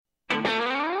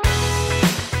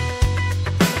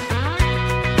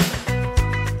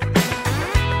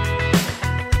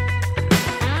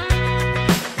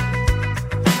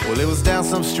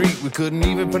some street we couldn't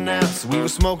even pronounce. We were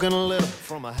smoking a little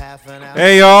from a half an hour.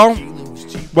 Hey, y'all.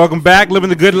 Welcome back. Living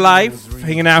the good life.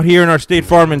 Hanging out here in our State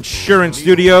Farm Insurance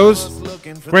Studios.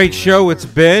 Great show it's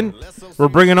been. We're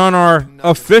bringing on our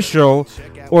official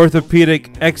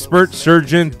orthopedic expert,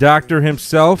 surgeon, doctor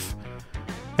himself.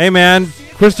 Hey, man.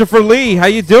 Christopher Lee, how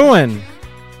you doing?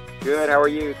 Good. How are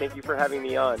you? Thank you for having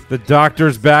me on. The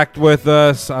doctor's back with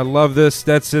us. I love this.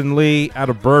 Stetson Lee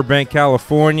out of Burbank,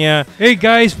 California. Hey,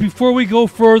 guys, before we go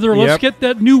further, let's get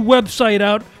that new website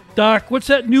out. Doc, what's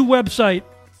that new website?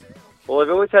 Well,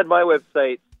 I've always had my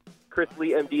website,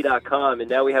 chrisleemd.com, and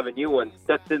now we have a new one,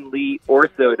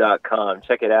 stetsonleeortho.com.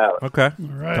 Check it out. Okay. All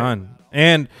right. Done.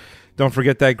 And don't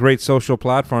forget that great social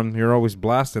platform you're always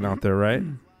blasting out there, right?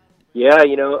 Yeah,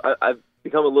 I've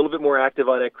become a little bit more active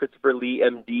on it, Christopher Lee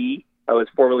MD. I was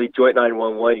formerly Joint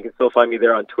 911. You can still find me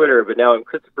there on Twitter, but now I'm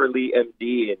Christopher Lee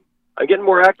MD, and I'm getting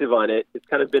more active on it. It's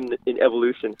kind of been an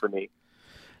evolution for me.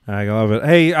 I love it.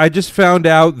 Hey, I just found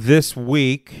out this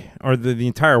week, or the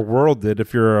entire world did,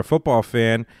 if you're a football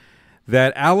fan,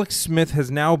 that Alex Smith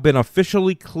has now been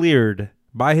officially cleared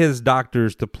by his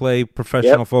doctors to play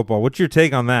professional football. What's your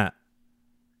take on that?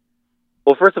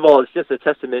 Well, first of all, it's just a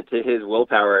testament to his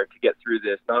willpower to get through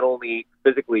this, not only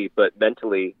physically but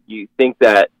mentally. You think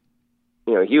that,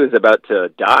 he was about to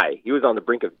die. He was on the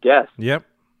brink of death. Yep.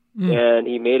 And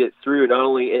he made it through. Not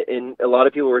only, and a lot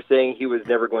of people were saying he was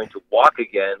never going to walk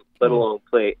again, let alone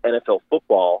play NFL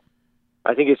football.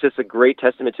 I think it's just a great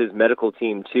testament to his medical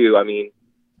team, too. I mean,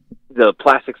 the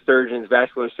plastic surgeons,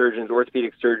 vascular surgeons,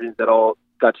 orthopedic surgeons that all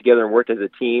got together and worked as a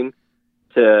team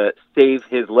to save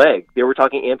his leg. They were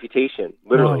talking amputation,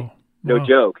 literally. No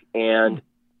joke. And,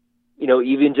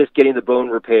 even just getting the bone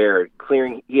repaired,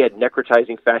 clearing, he had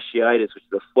necrotizing fasciitis, which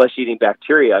is a flesh-eating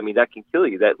bacteria. I mean, that can kill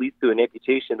you. That leads to an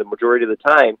amputation the majority of the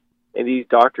time. And these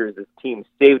doctors, this team,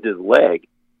 saved his leg.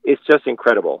 It's just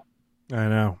incredible. I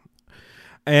know.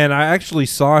 And I actually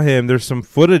saw him. There's some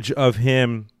footage of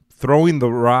him throwing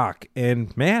the rock.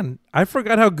 And, man, I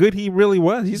forgot how good he really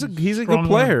was. He's a good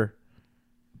player.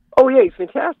 Oh, yeah, he's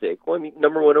fantastic. Well, I mean,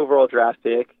 number 1 overall draft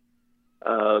pick.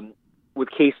 With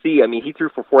KC, I mean, he threw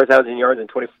for 4,000 yards and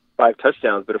 25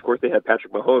 touchdowns, but of course they had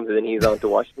Patrick Mahomes, and then he's on to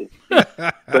Washington State.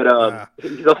 But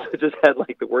he's also just had,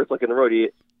 the worst luck in the road. He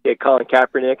had Colin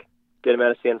Kaepernick, get him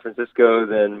out of San Francisco,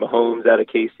 then Mahomes out of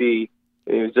KC,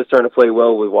 and he was just starting to play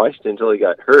well with Washington until he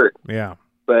got hurt. Yeah.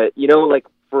 But,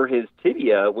 for his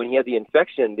tibia, when he had the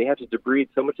infection, they had to debride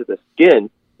so much of the skin.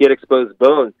 He had exposed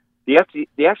bones. They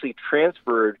actually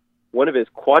transferred one of his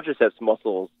quadriceps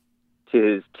muscles to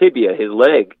his tibia, his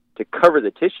leg, to cover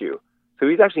the tissue. So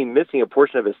he's actually missing a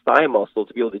portion of his thigh muscle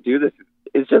to be able to do this.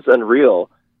 It's just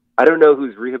unreal. I don't know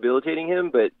who's rehabilitating him,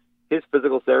 but his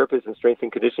physical therapists and strength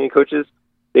and conditioning coaches,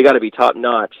 they got to be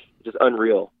top-notch. Just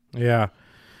unreal. Yeah.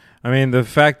 I mean, the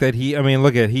fact that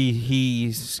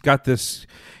he's got this,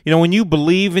 when you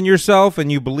believe in yourself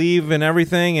and you believe in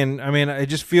everything, and I mean, I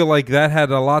just feel like that had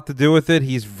a lot to do with it.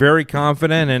 He's very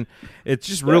confident, and it's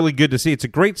just really good to see. It's a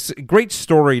great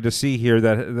story to see here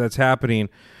that's happening.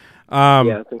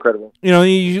 Yeah, it's incredible.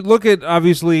 You look at,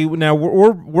 obviously, now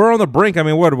we're on the brink. I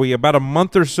mean, what are we, about a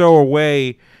month or so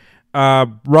away,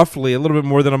 roughly, a little bit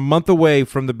more than a month away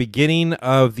from the beginning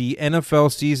of the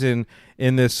NFL season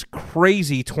in this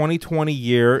crazy 2020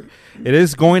 year. It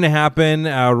is going to happen.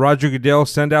 Roger Goodell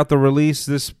sent out the release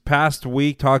this past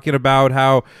week talking about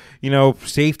how,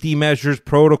 safety measures,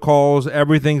 protocols,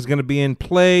 everything's going to be in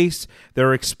place.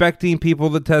 They're expecting people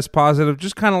to test positive,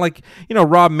 just kind of like,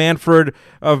 Rob Manfred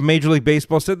of Major League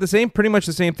Baseball said pretty much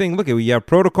the same thing. Look, we have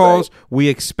protocols. Right. We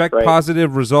expect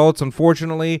positive results.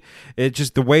 Unfortunately, it's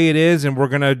just the way it is, and we're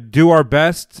going to do our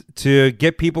best to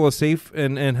get people as safe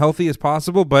and healthy as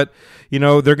possible, but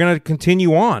they're going to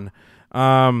continue on.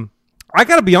 I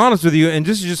got to be honest with you, and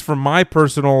this is just from my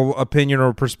personal opinion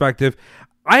or perspective.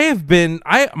 My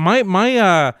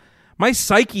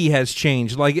psyche has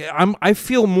changed. I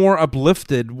feel more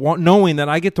uplifted knowing that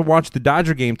I get to watch the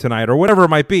Dodger game tonight or whatever it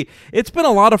might be. It's been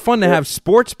a lot of fun to have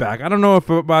sports back. I don't know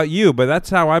about you, but that's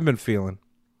how I've been feeling.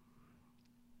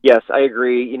 Yes, I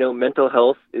agree. Mental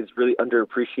health is really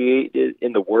underappreciated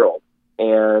in the world,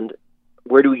 and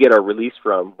where do we get our release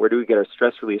from? Where do we get our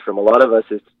stress release from? A lot of us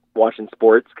is watching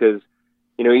sports because,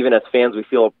 even as fans, we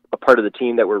feel a part of the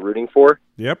team that we're rooting for.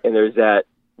 Yep. And there's that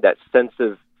sense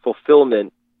of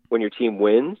fulfillment when your team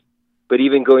wins. But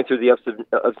even going through the ups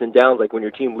and downs, like when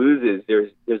your team loses,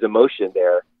 there's emotion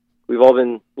there. We've all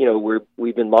been,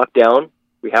 we've been locked down.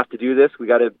 We have to do this. We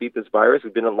got to beat this virus.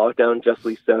 We've been on lockdown,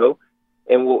 justly so.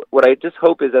 And what I just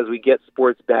hope is as we get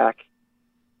sports back,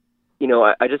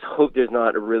 I just hope there's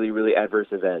not a really, really adverse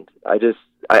event. I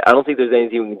don't think there's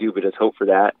anything we can do but just hope for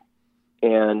that.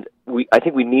 and I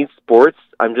think we need sports.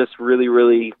 I'm just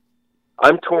really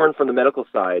I'm torn from the medical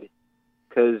side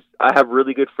because I have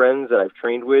really good friends that I've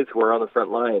trained with who are on the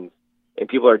front lines, and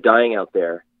people are dying out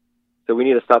there. So we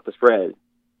need to stop the spread.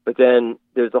 But then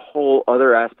there's a whole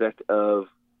other aspect of,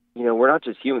 we're not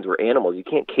just humans, we're animals. You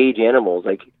can't cage animals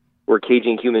like we're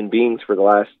caging human beings for the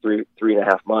last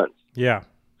 3.5 months. Yeah.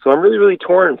 So I'm really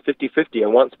torn 50-50. I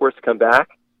want sports to come back.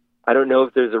 I don't know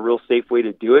if there's a real safe way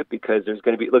to do it because there's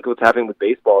going to be, look at what's happening with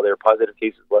baseball. There are positive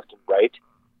cases left and right.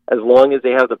 As long as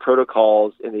they have the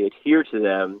protocols and they adhere to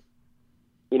them,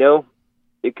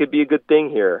 it could be a good thing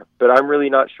here. But I'm really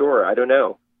not sure. I don't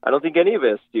know. I don't think any of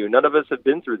us do. None of us have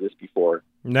been through this before.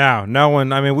 No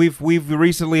one. I mean, we've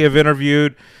recently have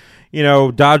interviewed,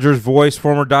 Dodgers voice,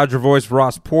 former Dodger voice,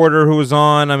 Ross Porter, who was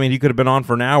on. I mean, he could have been on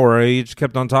for an hour. He just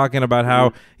kept on talking about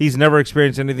how he's never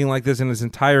experienced anything like this in his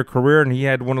entire career, and he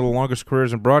had one of the longest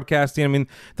careers in broadcasting. I mean,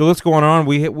 the list going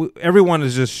on. Everyone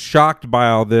is just shocked by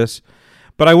all this.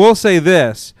 But I will say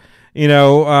this.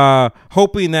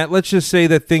 Hoping that, let's just say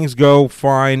that things go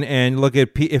fine and look at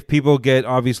if people get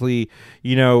obviously,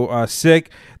 sick,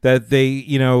 that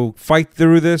they, fight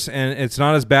through this and it's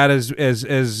not as bad as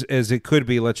it could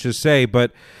be, let's just say.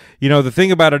 But, the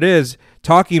thing about it is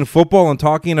talking football and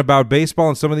talking about baseball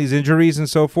and some of these injuries and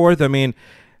so forth. I mean,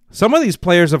 some of these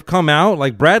players have come out,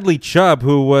 like Bradley Chubb,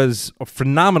 who was a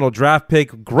phenomenal draft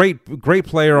pick, great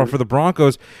player for the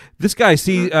Broncos. This guy,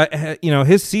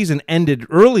 his season ended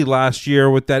early last year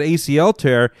with that ACL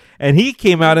tear, and he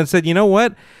came out and said, you know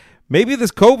what, maybe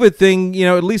this COVID thing,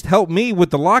 at least helped me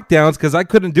with the lockdowns because I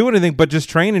couldn't do anything but just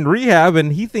train and rehab,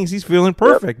 and he thinks he's feeling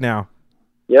perfect now.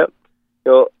 Yep.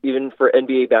 Even for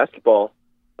NBA basketball,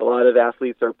 a lot of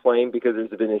athletes are playing because there's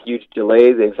been a huge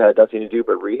delay. They've had nothing to do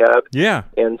but rehab. Yeah.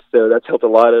 And so that's helped a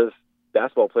lot of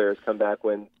basketball players come back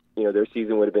when, their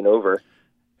season would have been over.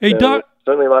 Hey, so Doc.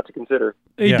 Certainly a lot to consider.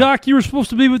 Hey, Doc, you were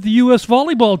supposed to be with the U.S.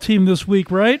 volleyball team this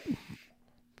week, right?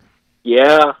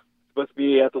 Yeah. Supposed to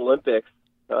be at the Olympics.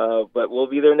 But we'll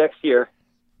be there next year.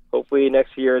 Hopefully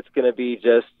next year it's going to be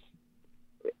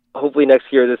hopefully next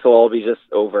year this will all be just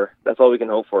over. That's all we can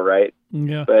hope for, right?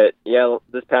 Yeah. But,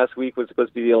 this past week was supposed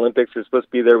to be the Olympics. We're supposed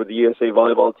to be there with the USA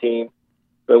volleyball team.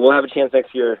 But we'll have a chance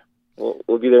next year.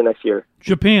 We'll be there next year.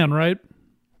 Japan, right?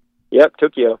 Yep,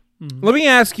 Tokyo. Mm-hmm. Let me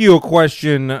ask you a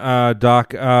question,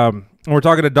 Doc. We're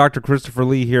talking to Dr. Christopher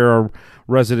Lee here, our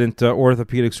resident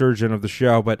orthopedic surgeon of the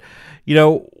show. But,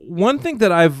 one thing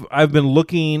that I've been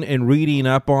looking and reading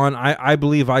up on, I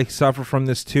believe I suffer from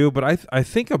this too, but I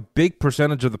think a big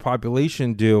percentage of the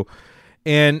population do,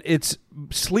 and it's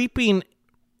sleeping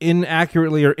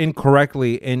inaccurately or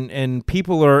incorrectly, and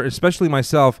people are, especially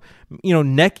myself,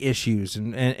 neck issues.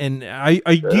 And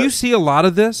do you see a lot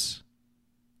of this?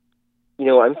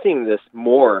 I'm seeing this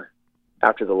more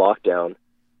after the lockdown.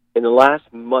 In the last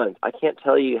month, I can't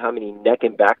tell you how many neck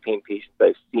and back pain patients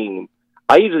I've seen.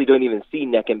 I usually don't even see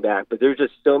neck and back, but there's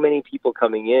just so many people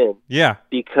coming in. Yeah.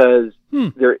 Because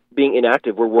they're being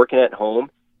inactive. We're working at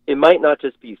home. It might not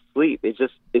just be sleep. It's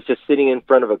just sitting in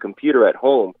front of a computer at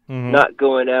home, not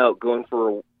going out, going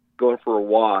for a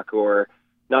walk, or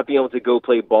not being able to go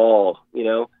play ball.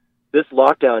 This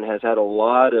lockdown has had a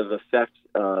lot of effect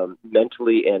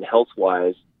mentally and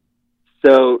health-wise.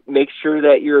 So make sure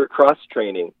that you're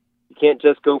cross-training. You can't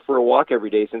just go for a walk every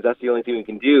day since that's the only thing we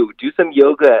can do. Do some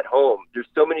yoga at home. There's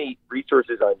so many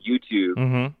resources on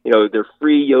YouTube. They're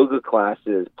free yoga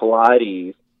classes,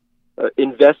 Pilates.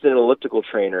 Invest in an elliptical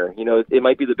trainer. It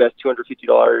might be the best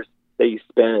 $250 that you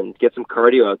spend. Get some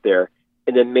cardio out there,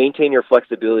 and then maintain your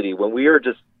flexibility. When we are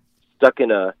just stuck in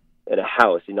a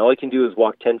house, and all you can do is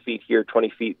walk 10 feet here,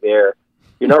 20 feet there,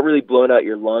 you're not really blowing out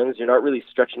your lungs. You're not really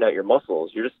stretching out your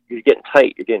muscles. You're getting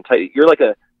tight. You're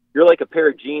like a pair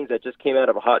of jeans that just came out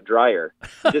of a hot dryer.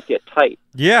 You just get tight.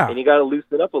 Yeah. And you got to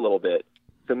loosen up a little bit.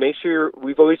 So make sure,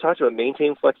 we've always talked about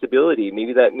maintain flexibility.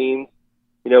 Maybe that means,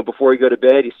 before you go to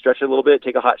bed, you stretch a little bit,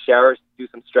 take a hot shower, do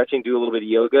some stretching, do a little bit of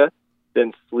yoga,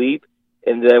 then sleep.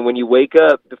 And then when you wake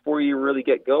up, before you really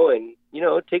get going,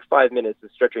 take 5 minutes and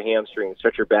stretch your hamstrings,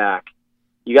 stretch your back.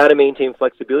 You got to maintain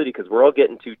flexibility because we're all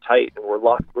getting too tight, and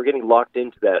we're getting locked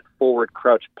into that forward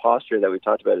crouch posture that we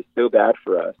talked about is so bad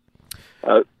for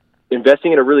us.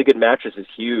 Investing in a really good mattress is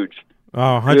huge.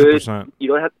 Oh, 100%. You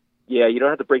don't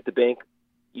have to break the bank.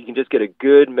 You can just get a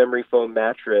good memory foam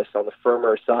mattress on the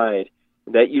firmer side.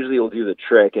 That usually will do the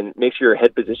trick, and make sure your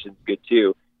head position is good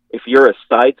too. If you're a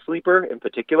side sleeper in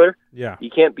particular, you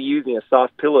can't be using a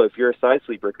soft pillow if you're a side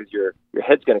sleeper because your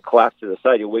head's going to collapse to the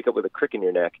side. You'll wake up with a crick in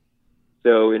your neck.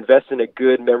 So invest in a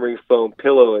good memory foam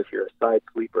pillow if you're a side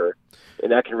sleeper,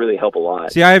 and that can really help a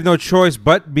lot. See, I have no choice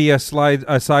but be a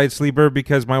side sleeper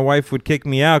because my wife would kick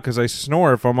me out because I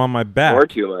snore if I'm on my back. Snore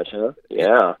too much, huh?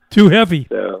 Yeah. Too heavy.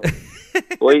 So,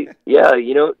 well, yeah,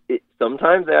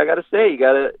 sometimes I got to say,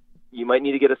 you might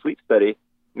need to get a sleep study.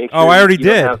 Make sure I already you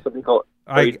don't did. have something called.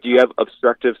 Do you have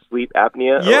obstructive sleep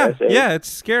apnea? Yeah, OSA? yeah, it's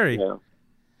scary.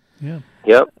 Yeah.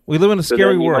 Yep. We live in a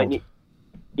scary world.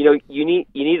 You need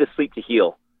to sleep to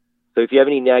heal. So if you have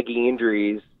any nagging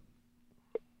injuries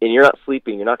and you're not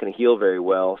sleeping, you're not going to heal very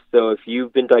well. So if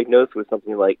you've been diagnosed with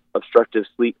something like obstructive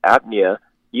sleep apnea,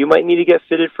 you might need to get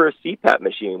fitted for a CPAP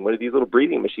machine, one of these little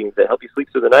breathing machines that help you sleep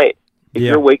through the night. If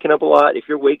you're waking up a lot, if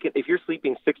you're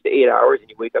sleeping 6 to 8 hours and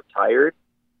you wake up tired,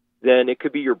 then it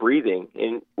could be your breathing.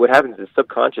 And what happens is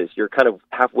subconscious. You're kind of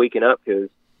half waking up because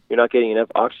you're not getting enough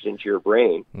oxygen to your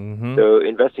brain. Mm-hmm. So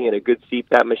investing in a good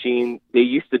CPAP machine, they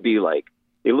used to be like,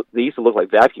 they used to look like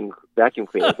vacuum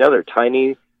cleaners. Now they're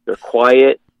tiny, they're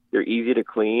quiet, they're easy to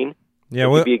clean. Yeah, it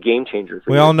could be a game changer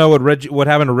for we you. all know what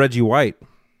happened to Reggie White.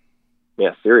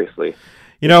 Yeah, seriously.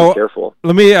 Be careful.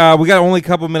 Let me. We got only a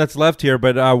couple minutes left here,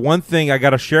 but one thing I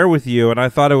got to share with you, and I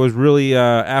thought it was really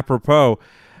apropos.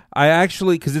 I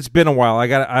actually, because it's been a while,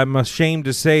 I'm ashamed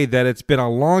to say that it's been a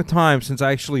long time since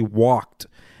I actually walked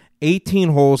 18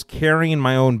 holes carrying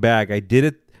my own bag. I did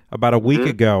it about a week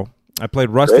ago. I played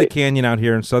Rustic Canyon out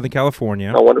here in Southern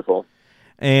California. Oh, wonderful.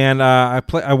 And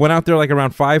I went out there like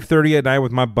around 5:30 at night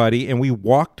with my buddy, and we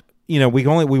walked. We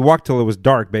walked till it was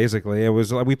dark. Basically,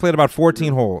 we played about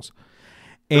 14 holes,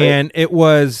 and it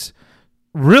was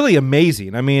really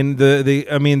amazing. I mean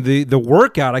the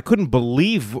workout. I couldn't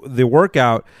believe the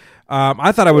workout.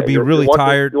 I thought I would be really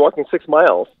tired. You're walking 6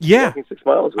 miles. Yeah, you're walking 6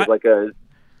 miles with like a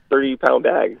 30-pound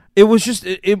bag. It was just,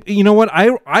 you know what?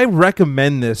 I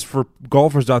recommend this for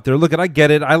golfers out there. Look, I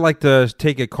get it. I like to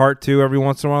take a cart too every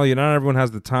once in a while. Not everyone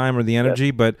has the time or the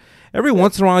energy, but every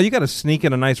once in a while you got to sneak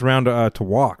in a nice round to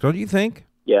walk, don't you think?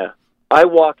 Yeah, I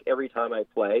walk every time I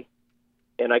play,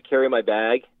 and I carry my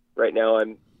bag. Right now,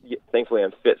 thankfully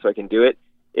I'm fit, so I can do it.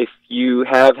 If you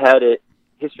have had a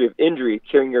history of injury,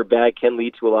 carrying your bag can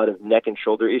lead to a lot of neck and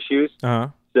shoulder issues. Uh-huh.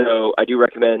 So I do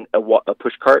recommend a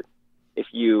push cart. If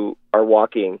you are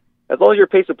walking, as long as your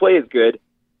pace of play is good,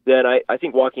 then I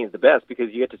think walking is the best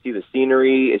because you get to see the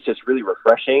scenery. It's just really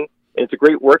refreshing, and it's a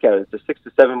great workout. It's a 6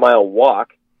 to 7 mile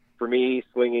walk. For me,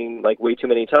 swinging like way too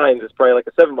many times, it's probably like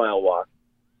a 7 mile walk.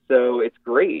 So it's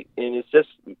great, and it's just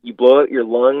you blow out your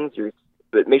lungs.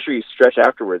 But make sure you stretch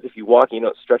afterwards. If you walk and you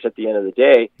don't stretch at the end of the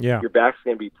day, your back's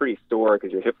going to be pretty sore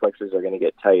because your hip flexors are going to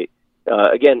get tight.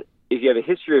 Again, if you have a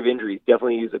history of injuries,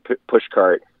 definitely use a push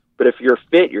cart. But if you're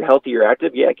fit, you're healthy, you're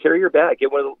active, carry your bag.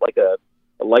 Get one of like a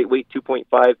lightweight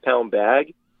 2.5-pound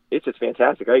bag. It's just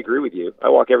fantastic. I agree with you. I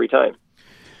walk every time.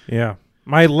 Yeah.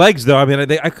 My legs, though, I mean,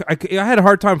 I had a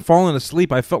hard time falling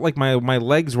asleep. I felt like my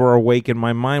legs were awake and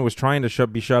my mind was trying to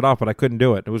be shut off, but I couldn't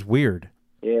do it. It was weird.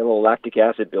 Yeah, a little lactic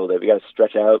acid buildup. You got to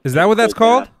stretch out. Is that what that's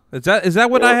called? Is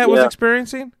that what I was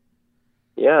experiencing?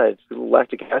 Yeah, it's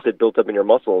lactic acid built up in your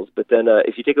muscles. But then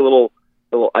if you take a little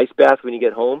ice bath when you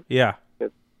get home,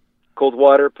 cold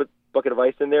water, put a bucket of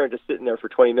ice in there, and just sit in there for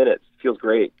 20 minutes. Feels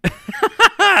great.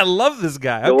 I love this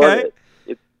guy. You'll love it.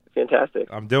 It's fantastic.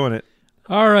 I'm doing it.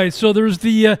 All right, so there's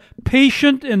the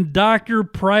patient and doctor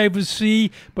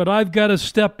privacy, but I've got to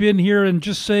step in here and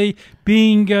just say,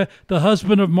 being the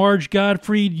husband of Marge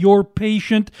Gottfried, your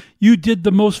patient, you did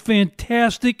the most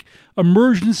fantastic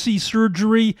emergency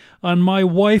surgery on my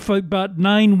wife about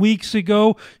 9 weeks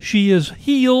ago. She is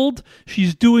healed.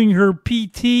 She's doing her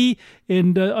PT,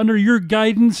 and under your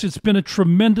guidance, it's been a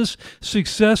tremendous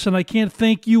success, and I can't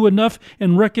thank you enough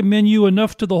and recommend you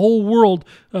enough to the whole world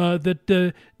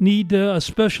that need a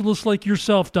specialist like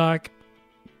yourself, Doc.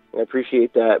 I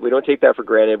appreciate that. We don't take that for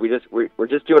granted. We're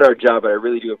just doing our job, and I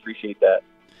really do appreciate that.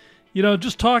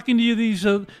 Just talking to you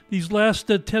these last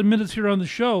 10 minutes here on the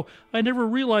show, I never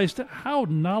realized how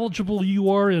knowledgeable you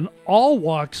are in all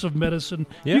walks of medicine.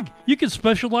 Yeah. You can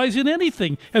specialize in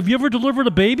anything. Have you ever delivered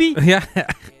a baby? Yeah.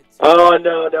 Oh,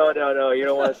 no. You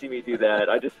don't want to see me do that.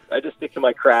 I just stick to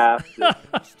my craft.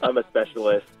 I'm a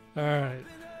specialist. All right.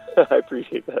 I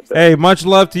appreciate that. Hey, much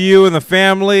love to you and the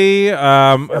family.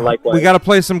 Likewise. We got to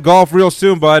play some golf real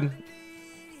soon, bud.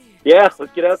 Yeah,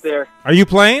 let's get out there. Are you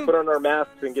playing? Put on our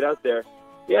masks and get out there.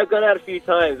 Yeah, I've gone out a few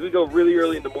times. We go really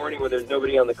early in the morning when there's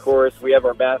nobody on the course. We have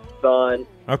our masks on.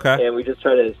 Okay. And we just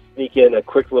try to sneak in a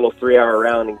quick little 3-hour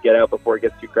round and get out before it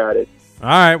gets too crowded. All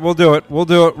right, we'll do it. We'll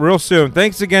do it real soon.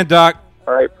 Thanks again, Doc.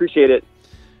 All right, appreciate it.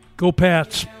 Go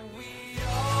Pats.